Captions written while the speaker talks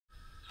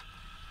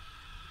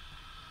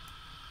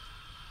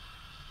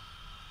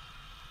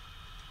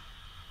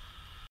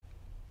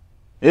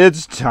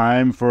It's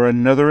time for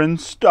another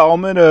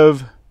installment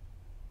of...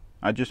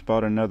 I just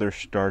bought another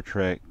Star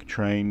Trek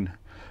train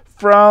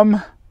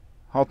from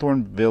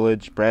Hawthorne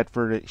Village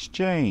Bradford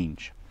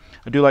Exchange.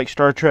 I do like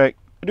Star Trek.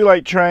 I do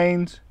like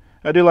trains.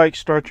 I do like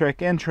Star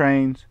Trek and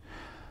trains.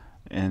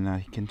 And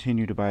I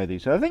continue to buy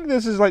these. I think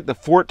this is like the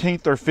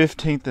 14th or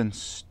 15th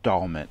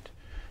installment.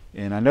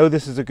 And I know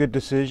this is a good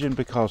decision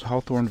because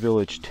Hawthorne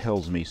Village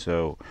tells me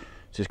so.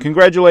 It says,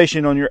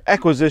 congratulations on your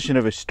acquisition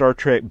of a Star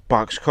Trek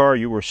Boxcar.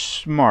 You were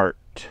smart.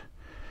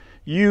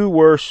 You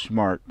were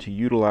smart to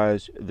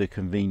utilize the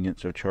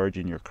convenience of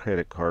charging your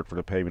credit card for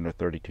the payment of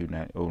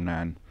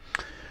 $32.09.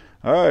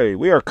 Alright,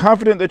 we are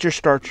confident that your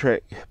Star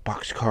Trek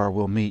Boxcar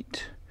will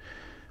meet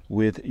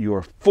with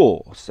your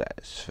full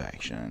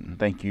satisfaction.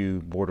 Thank you,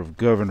 Board of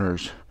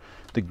Governors.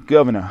 The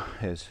governor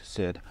has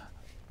said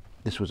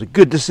this was a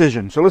good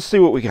decision. So let's see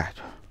what we got.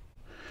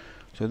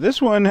 So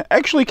this one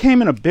actually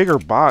came in a bigger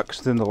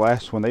box than the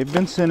last one. They've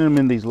been sending them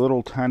in these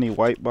little tiny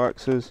white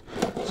boxes.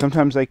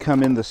 Sometimes they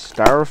come in the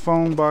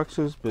styrofoam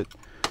boxes, but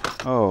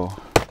oh,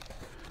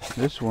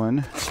 this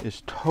one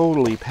is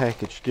totally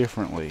packaged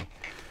differently.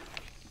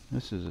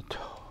 This is a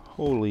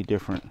totally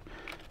different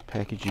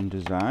packaging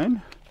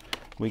design.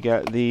 We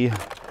got the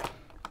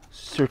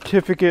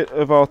certificate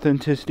of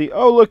authenticity.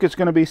 Oh, look, it's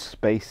going to be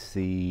Space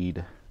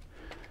Seed.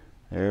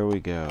 There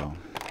we go.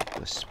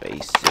 The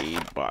Space Seed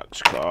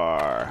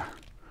Boxcar.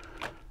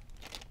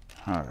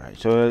 Alright,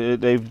 so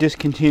they've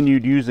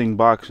discontinued using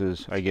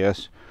boxes, I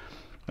guess.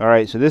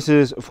 Alright, so this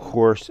is, of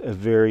course, a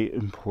very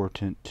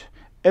important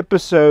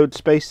episode,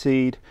 Space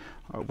Seed,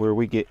 where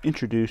we get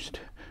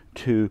introduced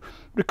to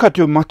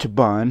Ricardo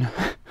Montalban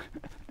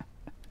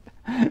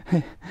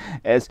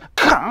as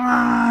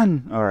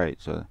Khan!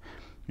 Alright, so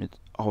it's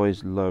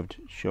always loved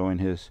showing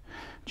his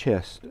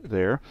chest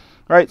there.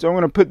 Alright, so I'm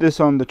going to put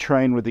this on the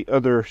train with the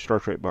other Star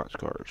Trek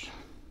boxcars.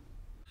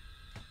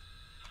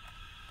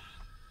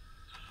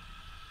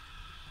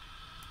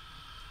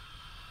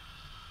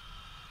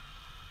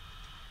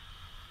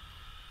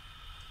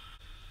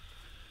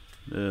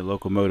 The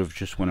locomotive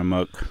just went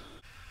amok.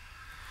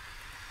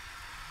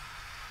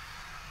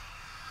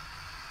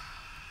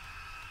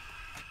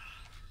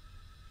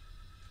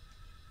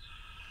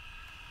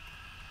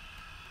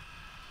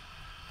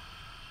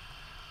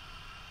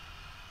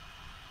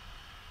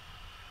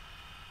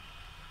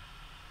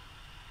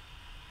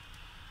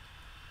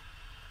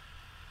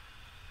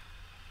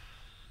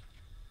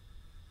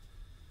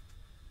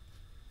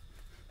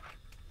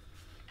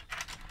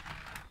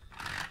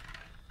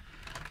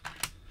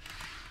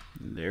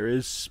 There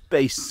is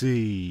Space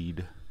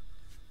Seed.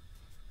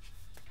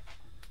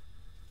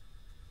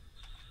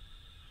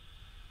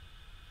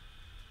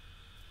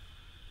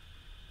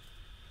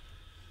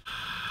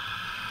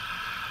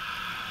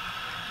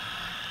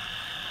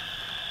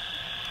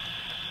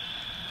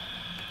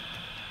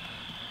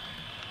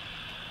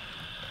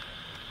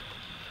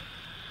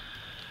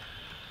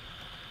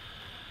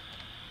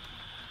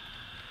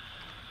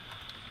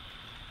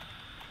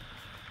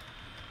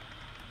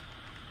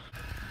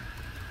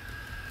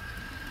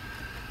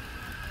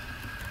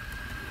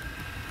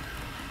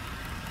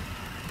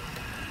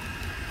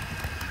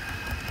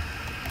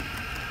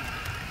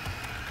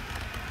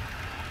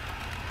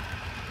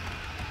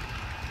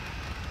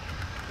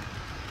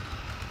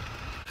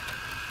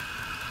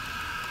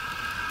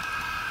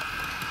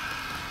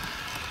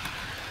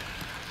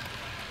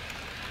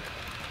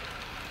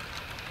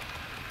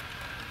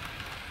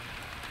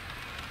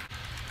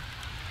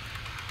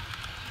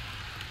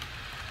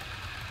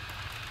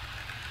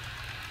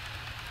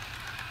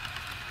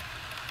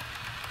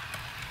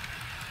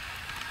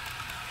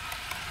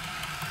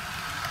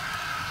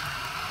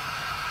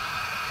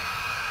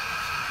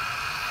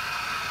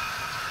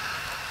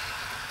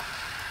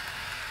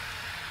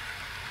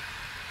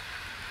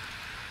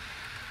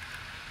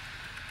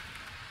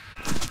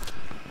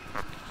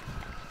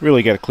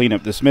 Really got to clean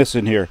up this mess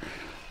in here.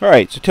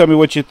 Alright, so tell me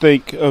what you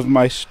think of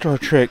my Star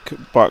Trek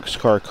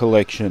boxcar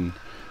collection.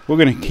 We're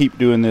going to keep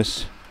doing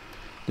this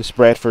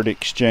Bradford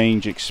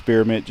Exchange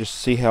experiment, just to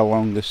see how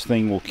long this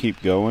thing will keep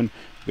going.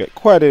 We've got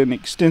quite an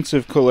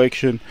extensive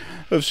collection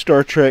of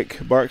Star Trek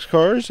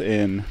boxcars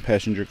and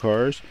passenger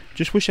cars.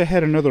 Just wish I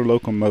had another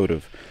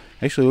locomotive.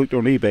 I actually looked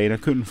on eBay and I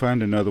couldn't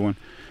find another one.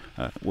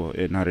 Well,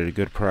 not at a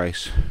good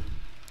price.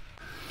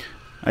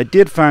 I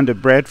did find a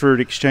Bradford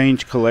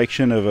Exchange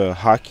collection of a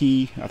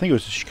hockey, I think it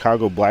was the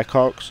Chicago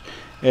Blackhawks,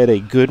 at a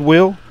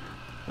Goodwill.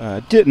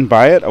 Didn't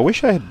buy it. I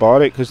wish I had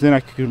bought it because then I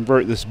could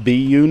convert this B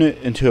unit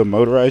into a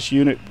motorized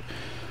unit.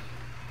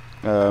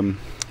 So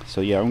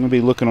yeah, I'm going to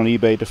be looking on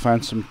eBay to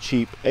find some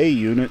cheap A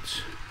units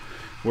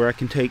where I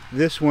can take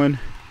this one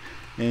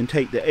and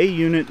take the A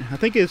unit. I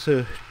think it's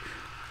a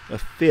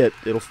fit.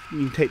 You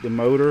can take the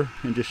motor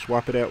and just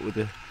swap it out with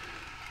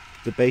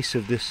the base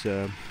of this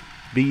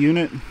B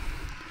unit.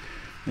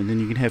 And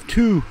then you can have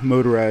two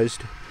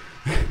motorized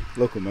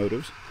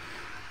locomotives,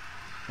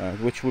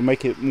 which will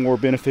make it more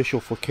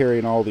beneficial for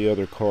carrying all the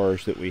other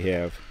cars that we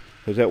have,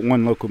 because that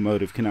one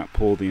locomotive cannot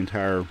pull the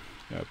entire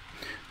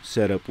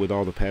setup with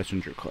all the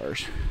passenger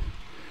cars.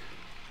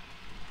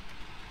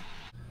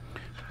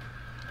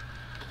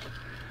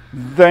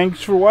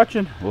 Thanks for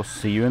watching. We'll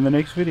see you in the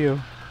next video.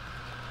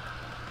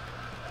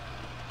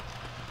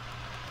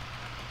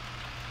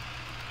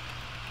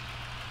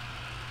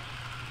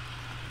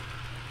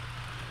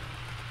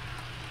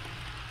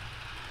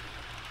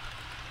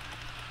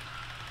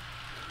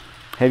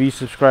 Have you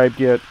subscribed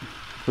yet?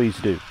 Please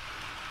do.